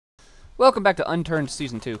Welcome back to Unturned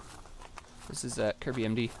Season 2. This is Kirby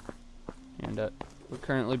MD, and we're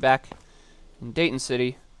currently back in Dayton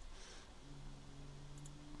City.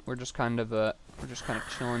 We're just kind of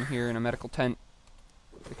chilling here in a medical tent,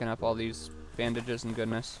 picking up all these bandages and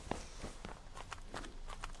goodness.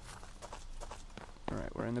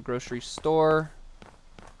 Alright, we're in the grocery store.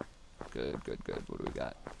 Good, good, good. What do we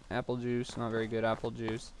got? Apple juice, not very good apple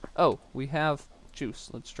juice. Oh, we have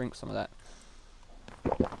juice. Let's drink some of that.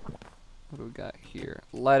 What do we got here?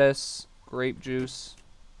 Lettuce, grape juice.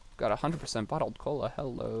 Got 100% bottled cola.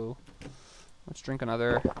 Hello. Let's drink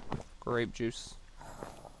another grape juice.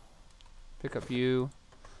 Pick up you.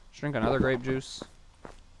 Let's drink another grape juice.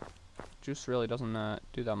 Juice really doesn't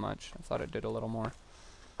do that much. I thought it did a little more.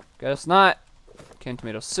 Guess not. Canned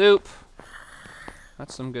tomato soup.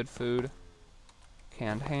 That's some good food.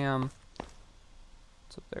 Canned ham.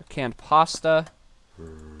 What's up there? Canned pasta.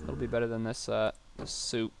 It'll be better than this this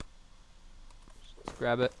soup. Let's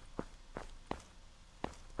grab it.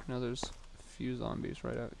 I know there's a few zombies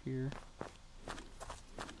right out here.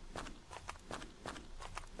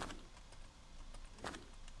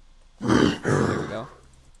 There we go.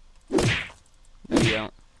 There you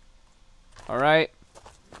go. Alright.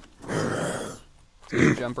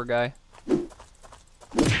 Jumper guy.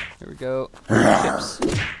 Here we go. Chips.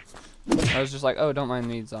 I was just like, oh, don't mind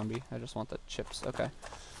me, zombie. I just want the chips. Okay.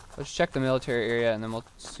 Let's check the military area, and then we'll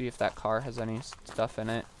see if that car has any stuff in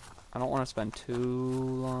it. I don't want to spend too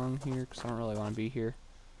long here, because I don't really want to be here.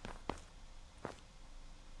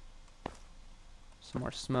 Some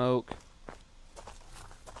more smoke.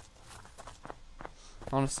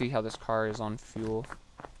 I want to see how this car is on fuel.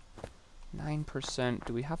 9%.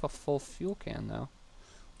 Do we have a full fuel can, though?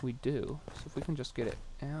 We do. So if we can just get it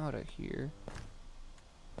out of here.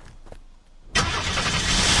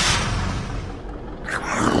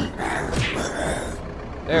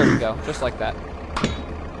 There we go. Just like that.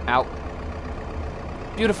 Out.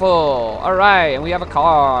 Beautiful. Alright, and we have a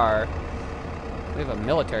car. We have a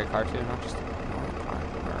military car, too, not just a normal car.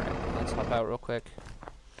 Alright, let's hop out real quick.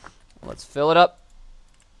 Let's fill it up.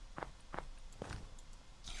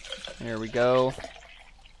 There we go.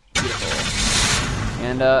 Beautiful.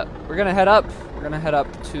 And we're gonna head up. We're gonna head up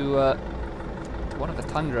to one of the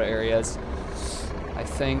tundra areas. I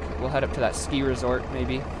think we'll head up to that ski resort,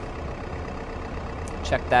 maybe.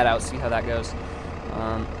 Check that out, see how that goes.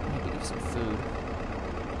 Need to eat some food.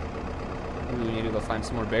 Ooh, we need to go find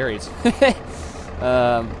some more berries.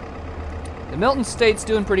 The Milton State's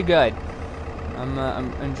doing pretty good. I'm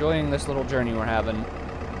enjoying this little journey we're having.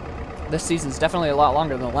 This season's definitely a lot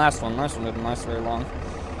longer than the last one. Last one didn't last very long.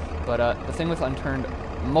 But the thing with Unturned,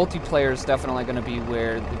 multiplayer is definitely going to be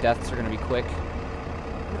where the deaths are going to be quick.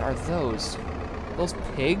 What are those? Those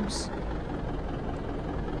pigs?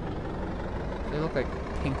 They look like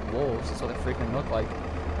pink wolves. That's what they freaking look like.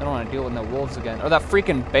 I don't want to deal with no wolves again. Or that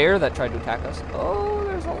freaking bear that tried to attack us. Oh,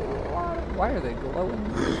 there's a lot of... Why are they glowing?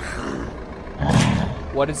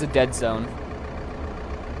 What is a dead zone?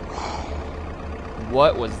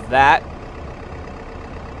 What was that?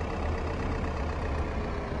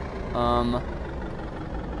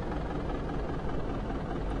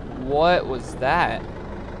 What was that?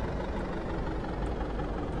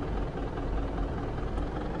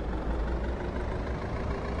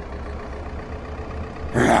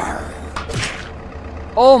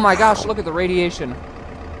 Oh my gosh, look at the radiation.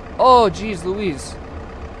 Oh, geez Louise.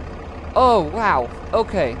 Oh, wow.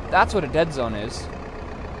 Okay, that's what a dead zone is.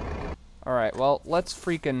 Alright, well, let's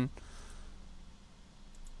freaking...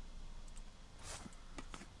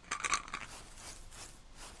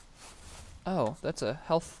 Oh, that's a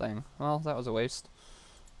health thing. Well, that was a waste.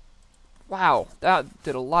 Wow, that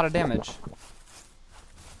did a lot of damage.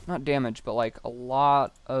 Not damage, but like a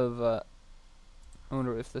lot of... I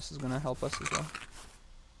wonder if this is going to help us as well.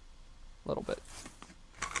 A little bit.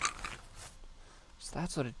 So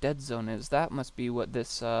that's what a dead zone is. That must be what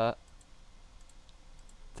this thing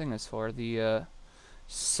is for. The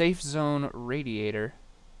safe zone radiator.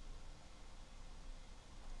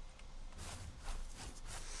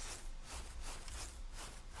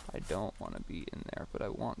 I don't want to be in there, but I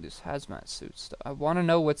want this hazmat suit stuff. I want to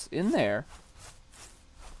know what's in there.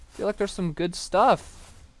 I feel like there's some good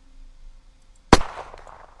stuff.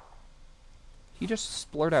 He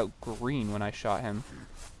just splurted out green when I shot him.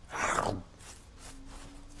 I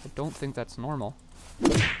don't think that's normal.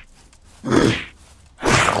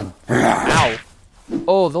 Ow.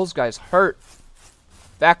 Oh, those guys hurt.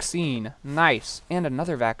 Vaccine. Nice. And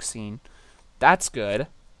another vaccine. That's good.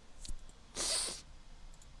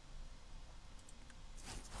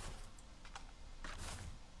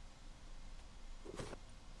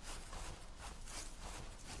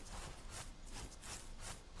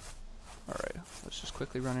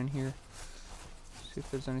 quickly run in here. See if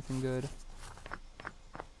there's anything good.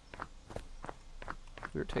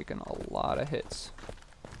 We're taking a lot of hits.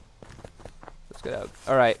 Let's get out.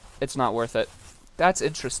 Alright, it's not worth it. That's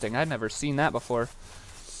interesting. I'd never seen that before.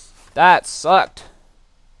 That sucked.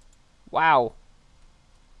 Wow.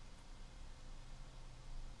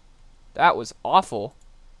 That was awful.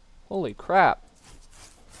 Holy crap.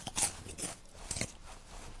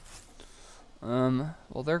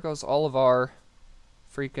 Well, there goes all of our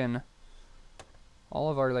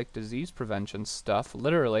like disease prevention stuff.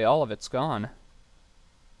 Literally all of it's gone.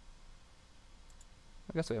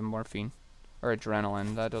 I guess we have morphine or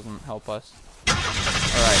adrenaline. That doesn't help us.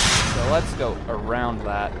 Alright, so let's go around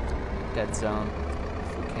that dead zone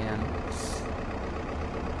if we can.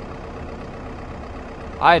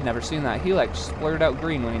 I had never seen that. He like splurted out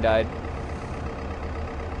green when he died.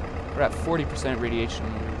 We're at 40% radiation.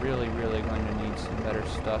 We're really, really going to need some better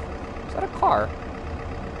stuff. Is that a car?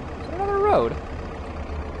 Is that another road?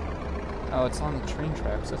 Oh, it's on the train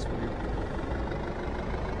tracks. That's weird.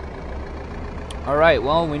 Alright,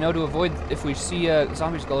 well, we know to avoid, if we see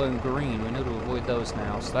zombies glowing green, we know to avoid those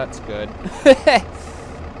now, so that's good.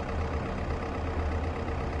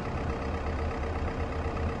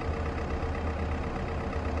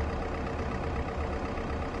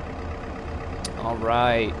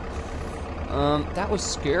 Alright. That was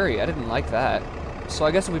scary. I didn't like that. So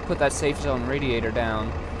I guess if we put that safe zone radiator down,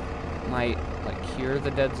 it might, like, cure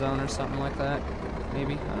the dead zone or something like that.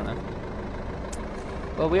 Maybe? I don't know.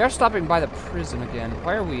 Well, we are stopping by the prison again.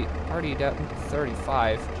 Why are we already down to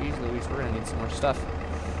 35? Jeez Louise, we're gonna need some more stuff.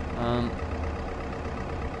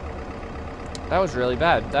 That was really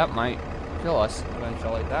bad. That might kill us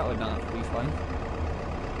eventually. That would not be fun.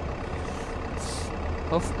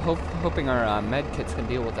 Hoping our med kits can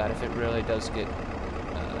deal with that if it really does get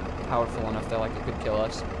powerful enough that like it could kill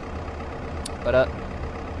us. But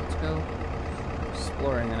let's go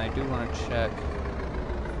exploring, and I do want to check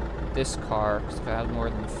this car, because if it has more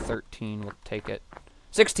than 13, we'll take it.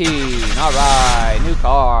 16! Alright, new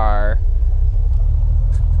car.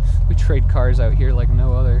 We trade cars out here like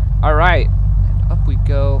no other. Alright, and up we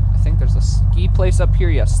go. I think there's a ski place up here.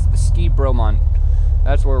 Yes, the Ski Bromont.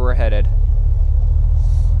 That's where we're headed.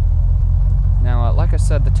 Now, like I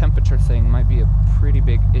said, the temperature thing might be a pretty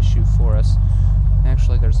big issue for us.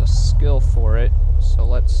 Actually, there's a skill for it, so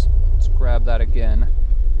let's grab that again.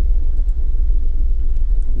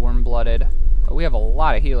 Warm-blooded. Oh, we have a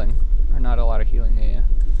lot of healing. Or not a lot of healing, yeah.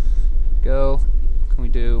 Go. Can we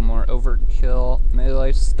do more overkill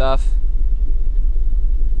melee stuff?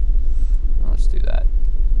 Well, let's do that.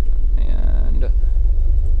 And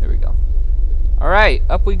there we go. Alright,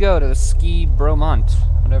 up we go to the Ski Bromont.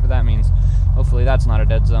 Whatever that means. Hopefully that's not a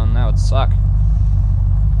dead zone. That would suck.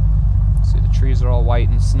 See, the trees are all white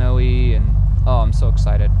and snowy, and oh, I'm so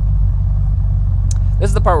excited. This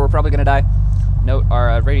is the part where we're probably gonna die. Note,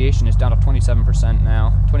 our radiation is down to 27%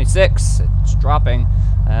 now. 26, it's dropping.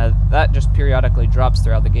 That just periodically drops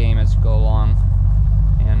throughout the game as you go along.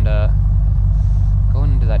 And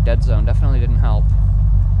going into that dead zone definitely didn't help.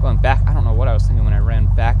 Going back, I don't know what I was thinking when I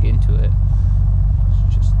ran back into it.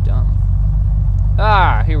 It's just dumb.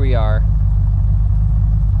 Ah, here we are.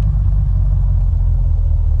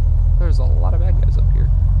 There's a lot of bad guys up here.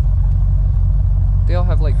 They all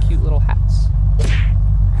have like cute little hats.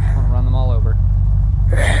 I want to run them all over.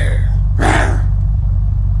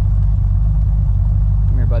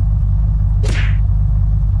 Come here, bud.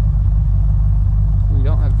 We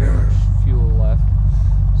don't have very much fuel left,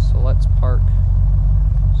 so let's park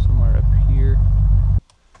somewhere up here.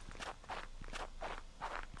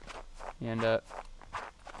 And come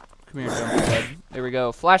here, jump bud. There we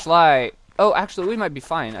go. Flashlight. Oh, actually, we might be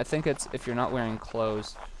fine. I think it's if you're not wearing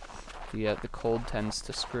clothes. The cold tends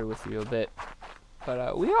to screw with you a bit.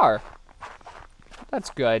 But we are. That's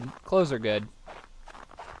good. Clothes are good.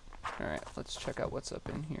 Alright, let's check out what's up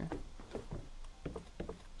in here.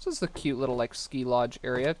 This is the cute little like ski lodge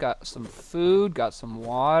area. Got some food, got some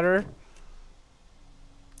water.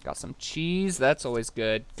 Got some cheese. That's always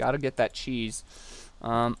good. Gotta get that cheese.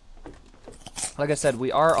 Like I said,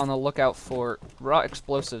 we are on the lookout for raw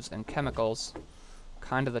explosives and chemicals.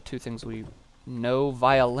 Kind of the two things we know.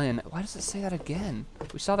 Violin. Why does it say that again?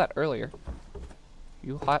 We saw that earlier.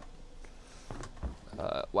 You hot?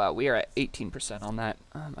 Wow, we are at 18% on that.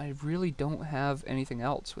 I really don't have anything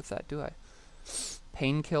else with that, do I?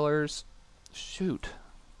 Painkillers. Shoot.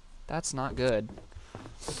 That's not good.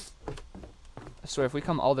 I swear, if we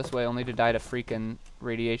come all this way only to die to freaking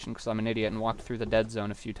radiation because I'm an idiot and walked through the dead zone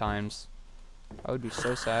a few times, I would be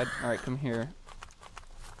so sad. Alright, come here.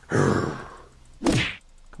 Come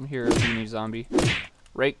here, beanie zombie.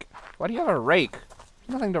 Rake. Why do you have a rake?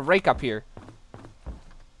 There's nothing to rake up here.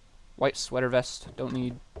 White sweater vest. Don't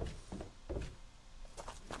need.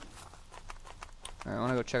 Alright, I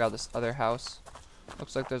want to go check out this other house.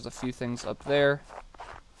 Looks like there's a few things up there.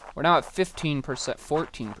 We're now at 15%,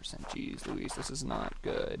 14%. Jeez Louise, this is not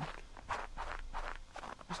good.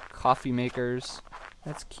 There's coffee makers.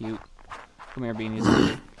 That's cute. Come here,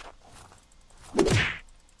 beanies.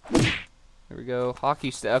 There we go.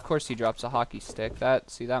 Hockey stick. Of course he drops a hockey stick.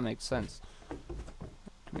 See, that makes sense.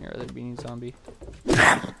 Come here, other beanie zombie.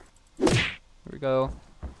 There we go.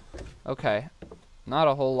 Okay. Not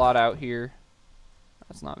a whole lot out here.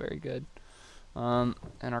 That's not very good. And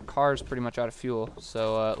our car is pretty much out of fuel.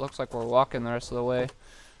 So, it looks like we're walking the rest of the way.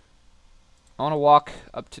 I want to walk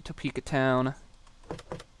up to Topeka Town.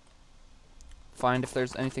 Find if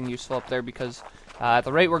there's anything useful up there, because at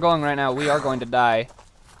the rate we're going right now, we are going to die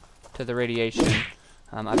to the radiation.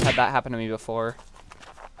 I've had that happen to me before.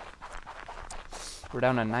 We're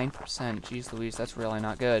down to 9%. Jeez Louise, that's really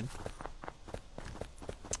not good.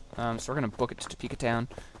 So we're going to book it to Topeka Town,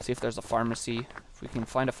 see if there's a pharmacy. If we can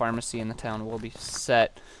find a pharmacy in the town, we'll be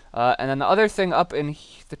set. And then the other thing up in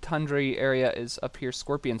the tundra area is up here,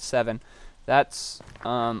 Scorpion 7. That's,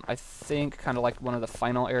 I think, kind of like one of the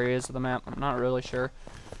final areas of the map. I'm not really sure.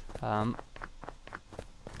 But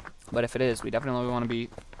if it is, we definitely want to be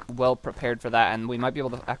well prepared for that, and we might be able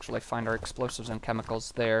to actually find our explosives and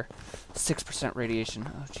chemicals there. 6% radiation.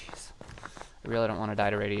 Oh, jeez. I really don't want to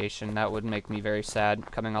die to radiation. That would make me very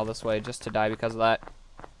sad, coming all this way just to die because of that.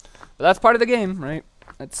 But that's part of the game, right?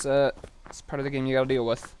 It's part of the game you gotta deal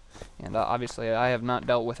with. And obviously I have not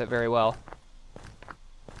dealt with it very well.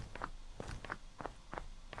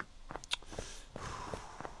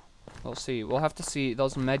 We'll see. We'll have to see.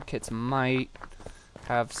 Those med kits might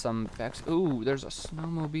have some backs. Ooh, there's a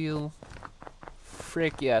snowmobile.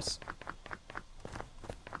 Frick yes.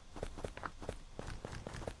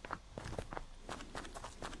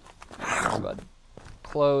 Bud.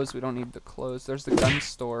 Clothes. We don't need the clothes. There's the gun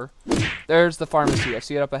store. There's the pharmacy. I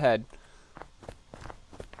see it up ahead.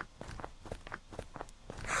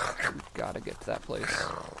 We've got to get to that place.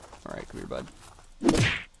 All right, come here, bud.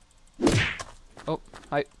 Oh,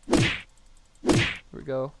 hi. Here we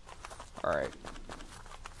go. All right.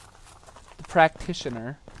 The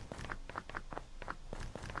practitioner.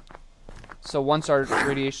 So once our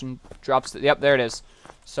radiation drops, yep, there it is.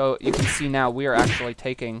 So you can see now we are actually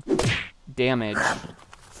taking damage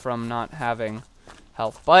from not having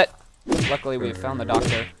health. But luckily we found the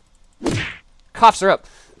doctor. Coughs are up.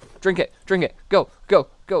 Drink it. Drink it. Go. Go.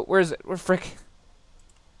 Go. Where is it? Where frick?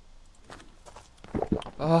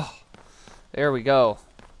 Oh. There we go.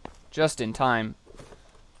 Just in time.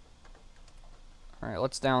 Alright,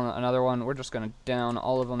 let's down another one. We're just going to down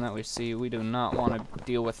all of them that we see. We do not want to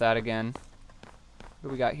deal with that again. What do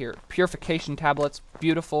we got here? Purification tablets.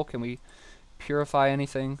 Beautiful. Can we purify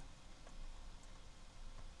anything?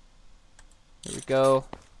 There we go.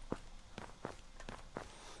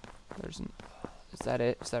 Is that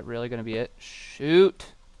it? Is that really going to be it? Shoot!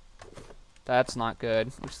 That's not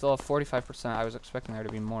good. We still have 45%. I was expecting there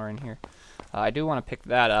to be more in here. I do want to pick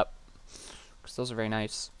that up, because those are very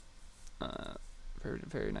nice. Very,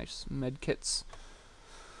 very nice med kits.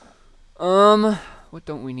 What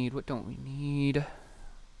don't we need? What don't we need?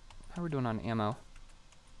 How are we doing on ammo?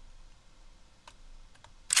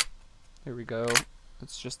 There we go.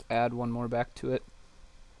 Let's just add one more back to it.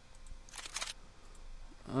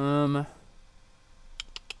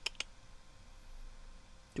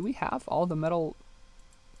 Do we have all the metal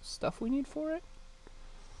stuff we need for it?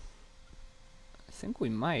 I think we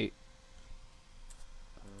might.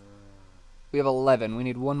 We have 11. We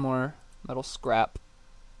need one more metal scrap.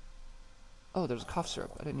 Oh, there's a cough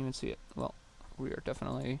syrup. I didn't even see it. Well, we are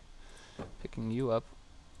definitely picking you up.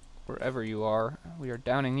 Wherever you are, we are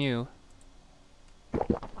downing you.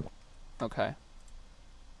 Okay.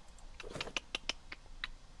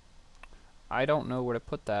 I don't know where to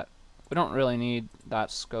put that. We don't really need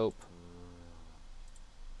that scope.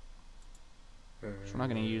 So we're not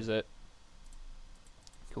going to use it.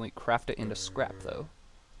 Can we craft it into scrap, though?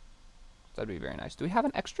 That'd be very nice. Do we have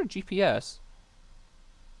an extra GPS?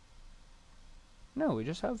 No, we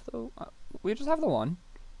just have the one.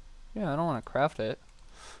 Yeah, I don't want to craft it.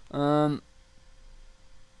 Do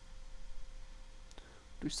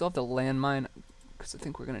we still have the landmine? Because I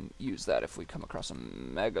think we're going to use that if we come across a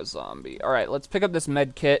mega zombie. Alright, let's pick up this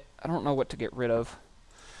med kit. I don't know what to get rid of.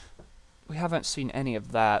 We haven't seen any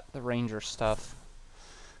of that, the ranger stuff.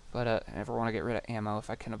 But I never want to get rid of ammo if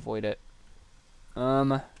I can avoid it.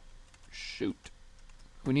 Shoot.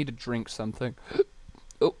 We need to drink something.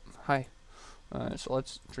 Oh, hi. So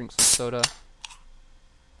let's drink some soda.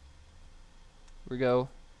 we go.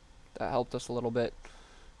 That helped us a little bit.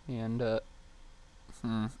 And,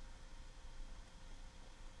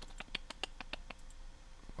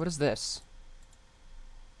 what is this?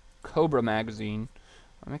 Cobra magazine.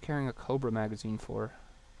 What am I carrying a Cobra magazine for?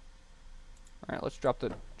 Alright, let's drop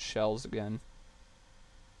the shells again.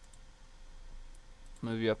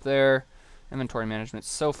 Move you up there. Inventory management.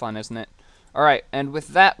 So fun, isn't it? Alright, and with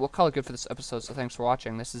that, we'll call it good for this episode, so thanks for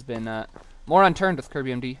watching. This has been more Unturned with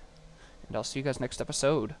Kirby MD, and I'll see you guys next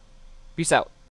episode. Peace out.